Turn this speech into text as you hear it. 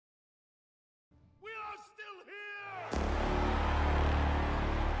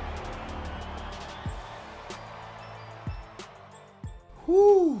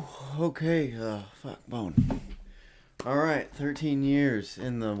Whew. Okay. Fuck bone. All right. 13 years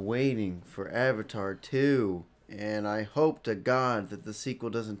in the waiting for Avatar 2, and I hope to God that the sequel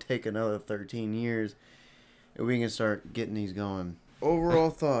doesn't take another 13 years, and we can start getting these going. Overall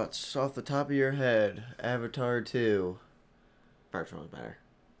thoughts off the top of your head, Avatar 2. First one was better.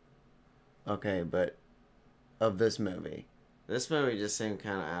 Okay, but of this movie, This movie just seemed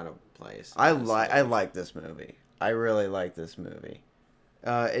kind of out of place. I like this movie. I really like this movie.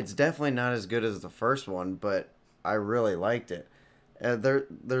 It's definitely not as good as the first one, but I really liked it.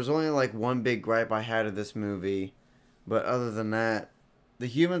 There's only like one big gripe I had of this movie, but other than that, the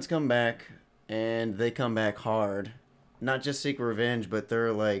humans come back and they come back hard. Not just seek revenge, but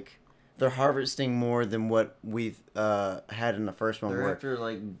they're harvesting more than what we've had in the first one. They're where after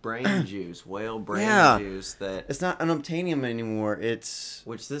like brain juice, whale brain juice that it's not unobtainium anymore.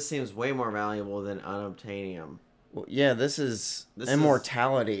 which this seems way more valuable than unobtainium. Well, yeah, this is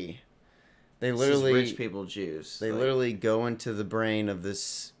immortality. They literally rich people juice. They literally go into the brain of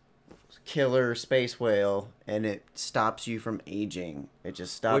this killer space whale, and it stops you from aging. It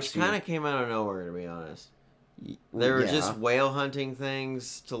just stops. Which kind of came out of nowhere, to be honest. They were just whale hunting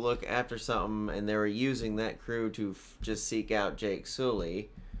things to look after something, and they were using that crew to just seek out Jake Sully,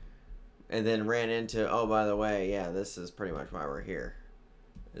 and then ran into, oh, by the way, yeah, this is pretty much why we're here,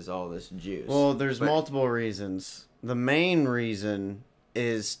 is all this juice. Well, there's multiple reasons. The main reason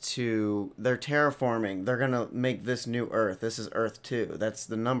is they're terraforming. They're going to make this new Earth. This is Earth 2. That's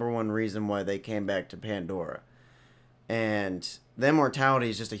the number one reason why they came back to Pandora. And the immortality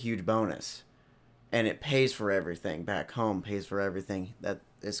is just a huge bonus. And it pays for everything back home, pays for everything that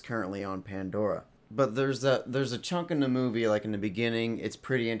is currently on Pandora. But there's a chunk in the movie, like in the beginning, it's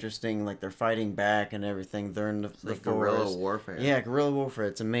pretty interesting. Like they're fighting back and everything. They're in the like forest. guerrilla warfare. Yeah, guerrilla warfare.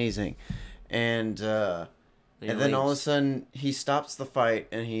 It's amazing. And then all of a sudden he stops the fight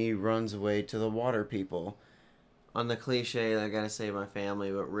and he runs away to the water people. On the cliche, I gotta save my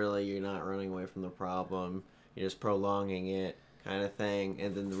family, but really you're not running away from the problem. You're just prolonging it, kind of thing.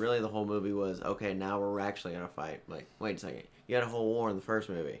 And then really the whole movie was, okay, now we're actually gonna fight. Like, wait a second, you had a whole war in the first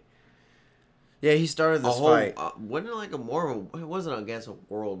movie. Yeah, he started this fight. Wasn't it like it wasn't against a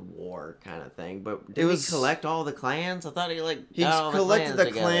world war kind of thing, but did he collect all the clans? I thought he collected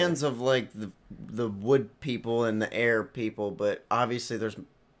the clans of like the wood people and the air people, but obviously there's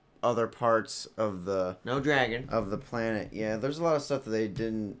other parts of the dragon of the planet. Yeah, there's a lot of stuff that they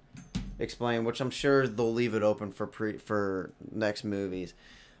didn't explain, which I'm sure they'll leave it open for next movies.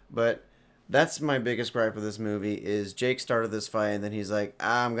 But that's my biggest gripe with this movie is Jake started this fight and then he's like,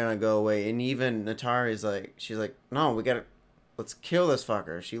 I'm gonna go away. And even Natari's like, she's like, no, let's kill this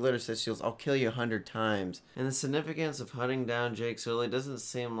fucker. She literally says, I'll kill you 100 times. And the significance of hunting down Jake Sully doesn't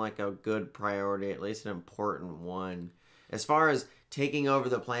seem like a good priority, at least an important one. As far as taking over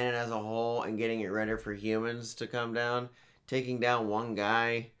the planet as a whole and getting it ready for humans to come down, taking down one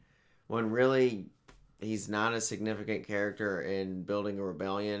guy when really he's not a significant character in building a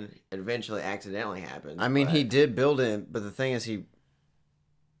rebellion. It eventually accidentally happens. I mean, he did build it, but the thing is he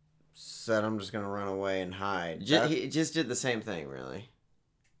said, I'm just going to run away and hide. He just did the same thing, really.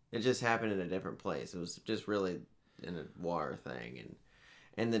 It just happened in a different place. It was just really in a water thing.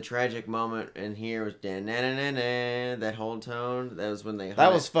 And the tragic moment in here was that whole tone. That was when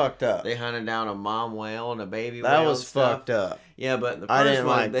that was fucked up. They hunted down a mom whale and a baby whale. That was fucked up. Yeah, but the first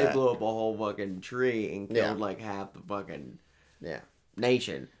one, they blew up a whole fucking tree and killed like half the fucking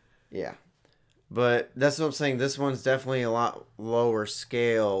nation. Yeah. But that's what I'm saying. This one's definitely a lot lower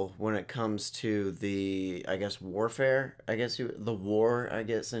scale when it comes to the, I guess, warfare. The war,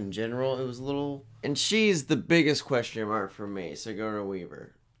 in general, it was a little... And she's the biggest question mark for me, Sigourney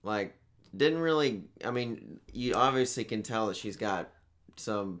Weaver. Like, didn't really... I mean, you obviously can tell that she's got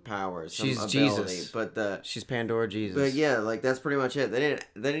some powers, some ability, Jesus. But she's Pandora Jesus. But yeah, like, that's pretty much it. They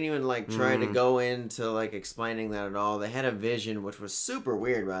didn't even, like, try to go into, like, explaining that at all. They had a vision, which was super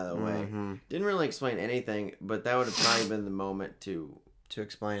weird, by the way. Didn't really explain anything, but that would have probably been the moment to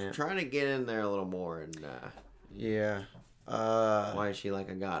explain it. Trying to get in there a little more and... yeah. Why is she like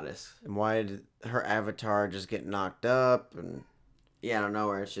a goddess? And why did her avatar just get knocked up? And yeah, I don't know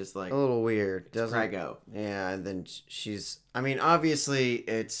where it's just like... a little weird. Doesn't Krago. Yeah, and then she's... I mean, obviously,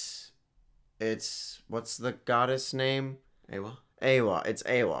 it's... What's the goddess name? Awa? Awa. It's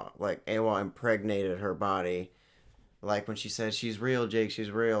Awa. Like, Awa impregnated her body. Like, when she said, she's real, Jake,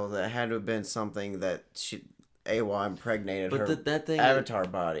 she's real. That had to have been something that Awa impregnated her avatar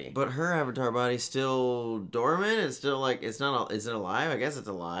body. But her avatar body's still dormant? It's still like... It's not... Is it alive? I guess it's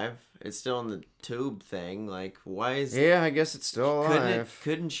alive. It's still in the tube thing. Like, why is... Yeah, I guess it's still alive.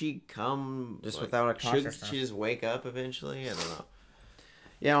 Couldn't she come... Just like, without a consciousness? Should she just wake up eventually? I don't know.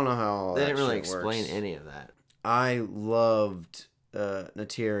 Yeah, I don't know how all They that didn't really shit explain works. any of that. I loved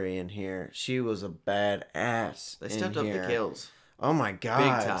Natiri in here. She was a badass They in stepped up the here. kills. Oh my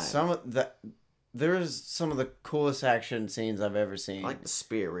god. time. There's some of the coolest action scenes I've ever seen. I like the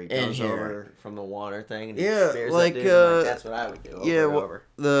spear where he In goes here. over from the water thing and he Yeah, spears like, that dude. I'm like, that's what I would do over yeah, and well, over.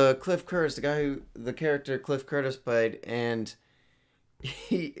 the Cliff Curtis, the character Cliff Curtis played, and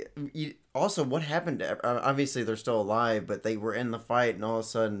he also, what happened to, obviously they're still alive, but they were in the fight, and all of a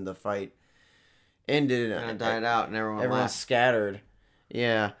sudden the fight ended, Kind of died out and everyone left. scattered.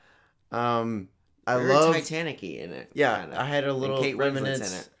 Yeah. I Very love Titanic-y in it. Yeah, kinda. I had a And little Kate Winslet's in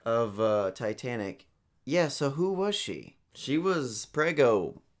remnants it. of Titanic. Yeah, so who was she? She was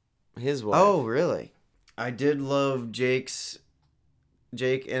Prego, his wife. Oh, really? I did love Jake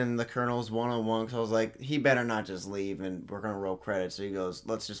and the Colonel's one-on-one, because I was like, he better not just leave and we're going to roll credits. So he goes,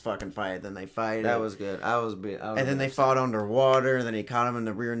 let's just fucking fight. Then they fight. That was good. And then they fought underwater, and then he caught him in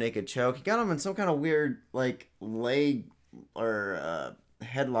the rear naked choke. He got him in some kind of weird, like, leg or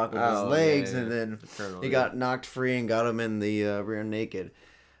headlock with his legs, and then he got knocked free and got him in the rear naked.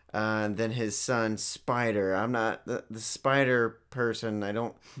 And then his son, Spider. I'm not the Spider person. I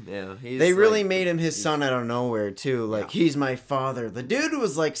don't. Yeah, They really made him his son out of nowhere too. Like, he's my father. The dude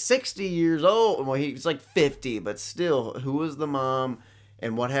was like 60 years old. Well, he's like 50, but still, who was the mom?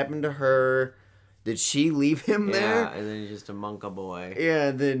 And what happened to her? Did she leave him there? Yeah, and then he's just a monka boy. Yeah.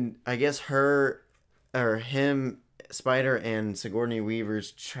 And then I guess her or him, Spider and Sigourney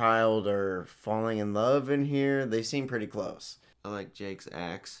Weaver's child are falling in love in here. They seem pretty close. I like Jake's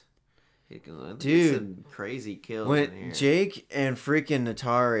axe. He can Dude, some crazy kills in When here. Jake and freaking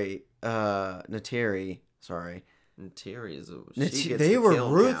Nateri, sorry, And Terry is they were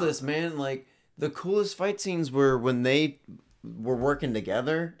ruthless, man. Like, the coolest fight scenes were when they were working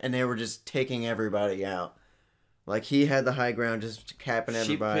together and they were just taking everybody out. Like, he had the high ground, just capping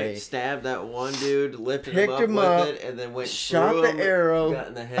everybody. She stabbed that one dude, lifted Picked him him up up, with it, and then went shot through the him, arrow. got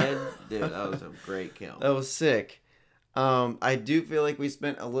in the head. Dude, that was a great kill. That was sick. I do feel like we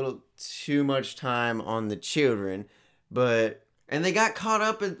spent a little too much time on the children, but And they got caught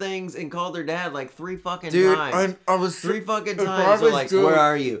up in things and called their dad like 3 fucking dude, times. I was 3 fucking if I times. They're was like, doing- where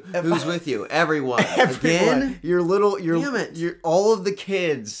are you? if Who's I- with you? Everyone. Everyone, Again? your Damn it. your all of the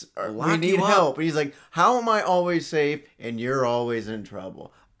kids are, we Lock need you up. help. And he's like, how am I always safe and you're always in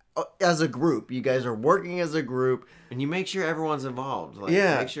trouble? As a group, you guys are working as a group. And you make sure everyone's involved. Like,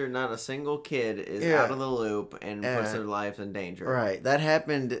 Yeah. make sure not a single kid is Yeah. out of the loop and puts their lives in danger. Right, that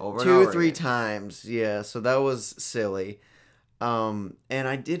happened Over and 2 or over 3 again. times. Yeah, so that was silly. And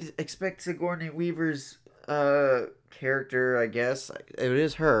I did expect Sigourney Weaver's character, I guess. It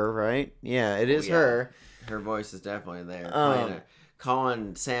is her, right? Yeah, it is yeah. her. Her voice is definitely there. Um,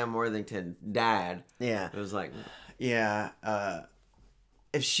 Calling Sam Worthington dad. Yeah. It was like, Yeah,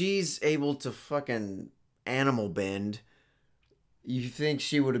 if she's able to fucking animal bend, you think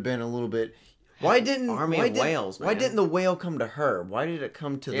she would have been a little bit. Why didn't whales, Why man. didn't the whale come to her? Why did it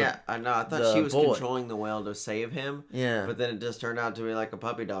come to yeah, I know. I thought the she was bullet. controlling the whale to save him. Yeah. But then it just turned out to be like a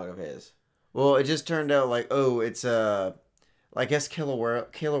puppy dog of his. Well, it just turned out like, oh, it's I guess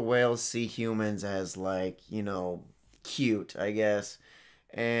killer whales see humans as, like, you know, cute, I guess,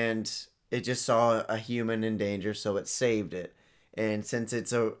 and it just saw a human in danger, so it saved it. And since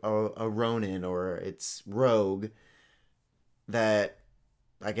it's a Ronin, or it's rogue, that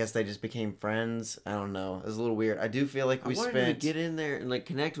I guess they just became friends. I don't know. It was a little weird. I do feel like we I wanted spent. to get in there and like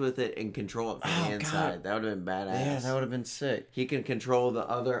connect with it and control it from Oh, the God. inside. That would have been badass. Yeah, that would have been sick. He can control the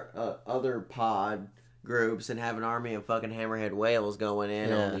other pod groups and have an army of fucking hammerhead whales going in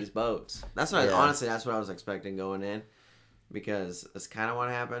Yeah. on these boats. That's what Yeah. honestly that's what I was expecting going in, because it's kind of what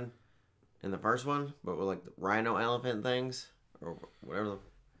happened in the first one, but with like the rhino elephant things or whatever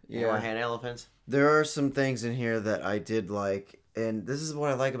the hammerhead elephants. There are some things in here that I did like, and this is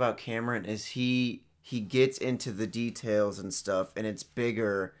what I like about Cameron, is he gets into the details and stuff, and it's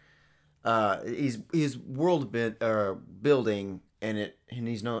bigger. He's world building, and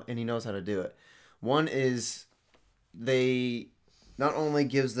he knows how to do it. One is they not only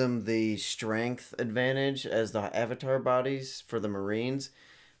gives them the strength advantage as the avatar bodies for the Marines,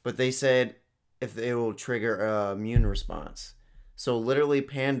 but they said if they will trigger a immune response. So literally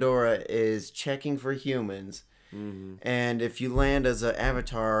Pandora is checking for humans, and if you land as an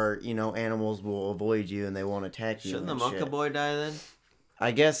avatar, you know, animals will avoid you and they won't attack you. Shouldn't the and Monka shit. boy die then?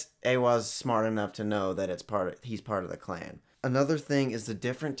 I guess Awa's smart enough to know that he's part of the clan. Another thing is the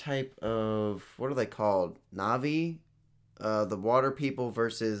different type of, what are they called? Navi? The water people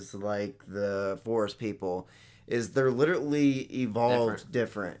versus like the forest people. Is they're literally evolved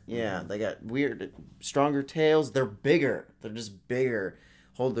different. Yeah, they got weird, stronger tails. They're bigger. They're just bigger.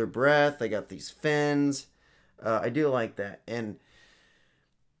 hold their breath. They got these fins. I do like that. And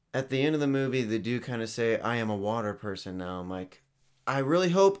at the end of the movie, they do kind of say, I am a water person now. I'm like, I really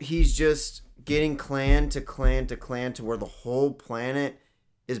hope he's just getting clan to clan to clan to where the whole planet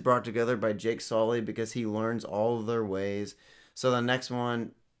is brought together by Jake Sully, because he learns all of their ways. So the next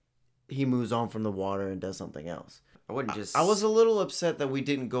one, he moves on from the water and does something else. I wouldn't just. I was a little upset that we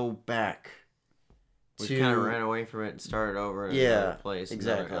didn't go back. We kind of ran away from it and started over in another place,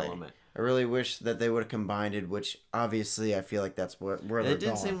 exactly. another element. I really wish that they would have combined it, which obviously I feel like that's where they're It didn't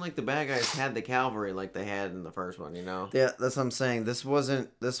going. seem like the bad guys had the cavalry like they had in the first one, you know? Yeah, that's what I'm saying. This wasn't.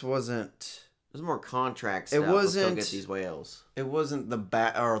 There's more contract It stuff. Let's go wasn't- get these whales. It wasn't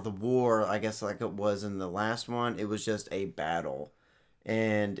the war, I guess, like it was in the last one. It was just a battle,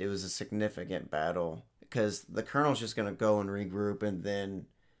 and it was a significant battle because the colonel's just gonna go and regroup, and then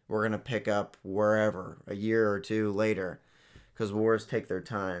we're gonna pick up wherever a year or two later, because wars take their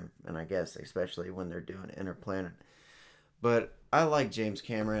time, and I guess especially when they're doing interplanet. But I like James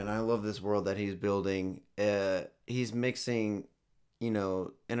Cameron. I love this world that he's building. He's mixing,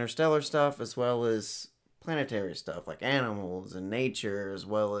 interstellar stuff as well as planetary stuff, like animals and nature, as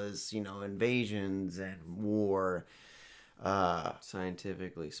well as, invasions and war.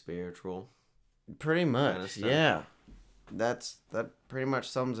 Scientifically spiritual. Pretty much, Kinda stuff. yeah. That pretty much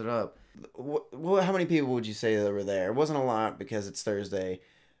sums it up. How many people would you say that were there? It wasn't a lot because it's Thursday.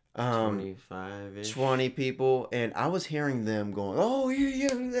 25-ish. 20 people, and I was hearing them going, "Oh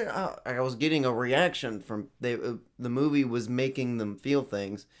yeah." I was getting a reaction from the movie was making them feel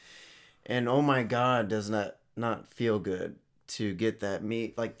things, and oh my god, does not feel good to get that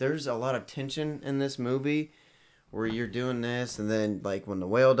meat. Like there's a lot of tension in this movie where you're doing this, and then like when the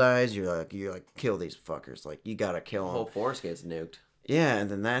whale dies, you're like kill these fuckers, like you gotta kill The them. whole forest gets nuked. Yeah, and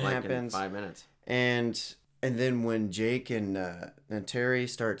then that Like happens. in 5 minutes. And then when Jake and Terry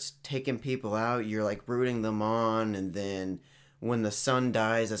starts taking people out, you're like rooting them on. And then when the son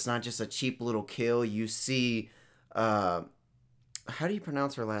dies, it's not just a cheap little kill. You see, how do you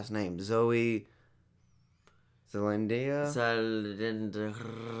pronounce her last name? Zoe Zelendia?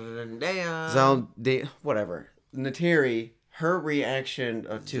 Whatever. Nateri, her reaction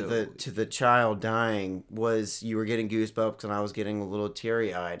to the child dying was, you were getting goosebumps and I was getting a little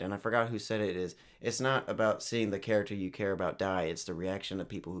teary-eyed, and I forgot who said it is. It's not about seeing the character you care about die, it's the reaction of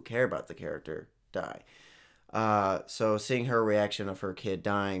people who care about the character die. So seeing her reaction of her kid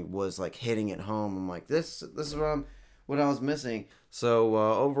dying was like hitting it home. I'm like, this is what I was missing. So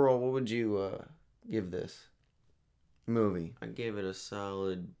overall, what would you give this movie? I gave it a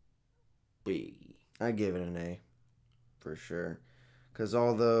solid B. I give it an A, for sure. Because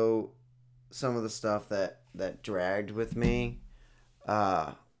although some of the stuff that dragged with me,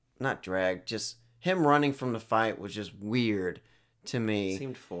 not dragged, just him running from the fight was just weird to me. It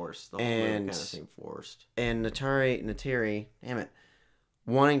seemed forced. The whole movie kind of seemed forced. And Nateri, damn it,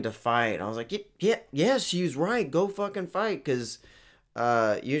 wanting to fight. I was like, yeah, she's right. Go fucking fight. Because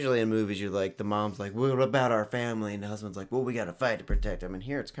usually in movies, you're like, the mom's like, what about our family? And the husband's like, well, we got to fight to protect them. And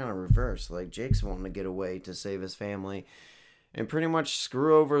here it's kind of reversed. Like, Jake's wanting to get away to save his family and pretty much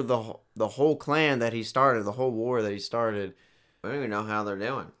screw over the whole clan that he started, the whole war that he started. I don't even know how they're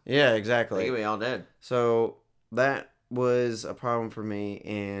doing. Yeah, They exactly. could be all dead. So that was a problem for me,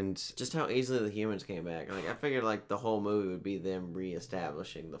 and Just how easily the humans came back. Like I figured, like the whole movie would be them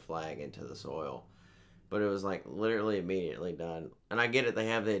reestablishing the flag into the soil, but it was like literally immediately done. And I get it; they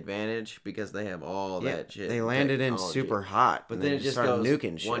have the advantage because they have all that shit. they landed in technology. super hot, But and then they it just started goes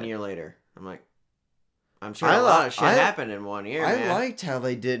nuking shit. 1 year later. I'm like, I'm sure I a lot of shit I- happened in 1 year. I man. liked how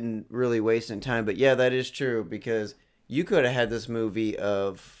they didn't really waste any time, but yeah, that is true, because you could have had this movie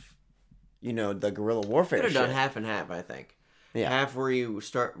of, the guerrilla warfare Could have done shit. half and half. I think. Yeah. Half where you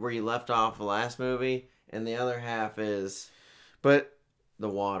left off the last movie, and the other half is But the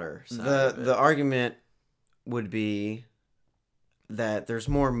water. Side the of it. the argument would be that there's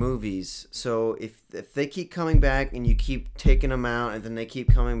more movies. So if they keep coming back and you keep taking them out, and then they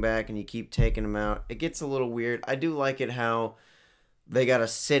keep coming back and you keep taking them out, it gets a little weird. I do like it how they got a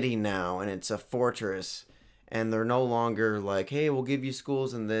city now and it's a fortress, and they're no longer like, hey, we'll give you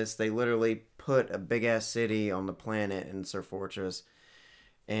schools and this. They literally put a big ass city on the planet and it's their fortress,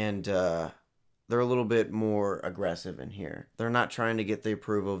 and they're a little bit more aggressive in here. They're not trying to get the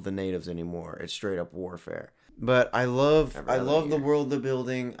approval of the natives anymore. It's straight up warfare. But I love the world they're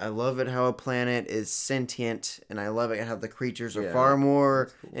building. I love it how a planet is sentient, and I love it how the creatures are far more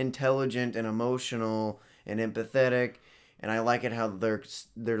intelligent and emotional and empathetic. And I like it how they're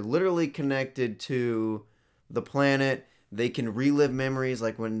literally connected to the planet. They can relive memories,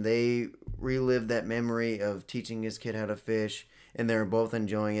 like when they relive that memory of teaching his kid how to fish, and they're both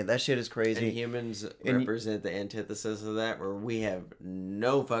enjoying it. That shit is crazy. And humans represent the antithesis of that, where we have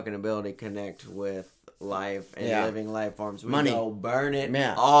no fucking ability to connect with life and living life forms. We go burn it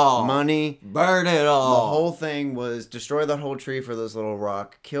all. Money. Burn it all. The whole thing was destroy that whole tree for this little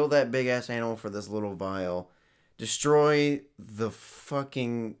rock, kill that big ass animal for this little vial, destroy the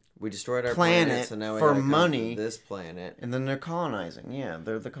fucking we destroyed our planet, so now we for gotta money. Come to this planet, and then they're colonizing. Yeah,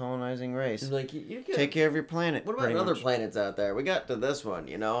 they're the colonizing race. Like you take care of your planet. What about other planets out there? We got to this one,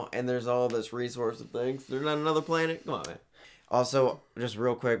 you know, and there's all this resource of things. There's not another planet. Come on, man. Also, just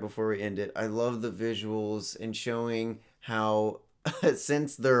real quick before we end it, I love the visuals and showing how,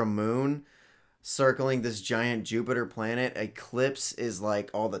 since they're a moon circling this giant Jupiter planet, eclipse is like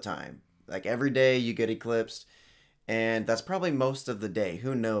all the time. Like every day you get eclipsed. And that's probably most of the day.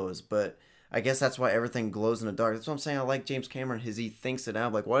 Who knows? But I guess that's why everything glows in the dark. That's what I'm saying. I like James Cameron. He thinks it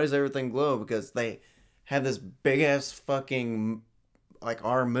out. Like, why does everything glow? Because they have this big-ass fucking... Like,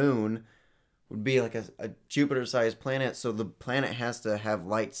 our moon would be like a Jupiter-sized planet. So the planet has to have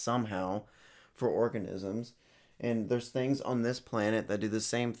light somehow for organisms. And there's things on this planet that do the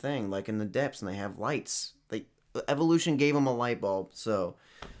same thing. Like in the depths. And they have lights. Evolution gave them a light bulb. So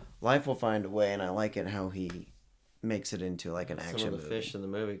life will find a way. And I like it how he... makes it into like an action movie. Some of the fish in the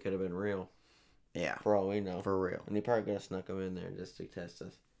movie could have been real. Yeah. For all we know. For real. And he probably could have snuck them in there just to test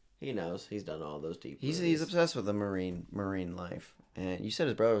us. He knows. He's done all those deep movies. He's obsessed with the marine life. And you said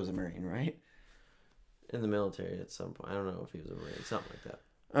his brother was a Marine, right? In the military at some point. I don't know if he was a Marine. Something like that.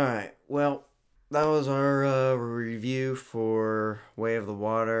 Alright. Well, that was our review for Way of the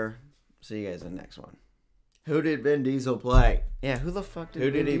Water. See you guys in the next one. Who did Vin Diesel play? Yeah, who the fuck did Who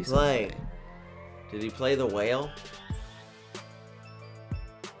Vin did he Diesel play? Did he play the whale?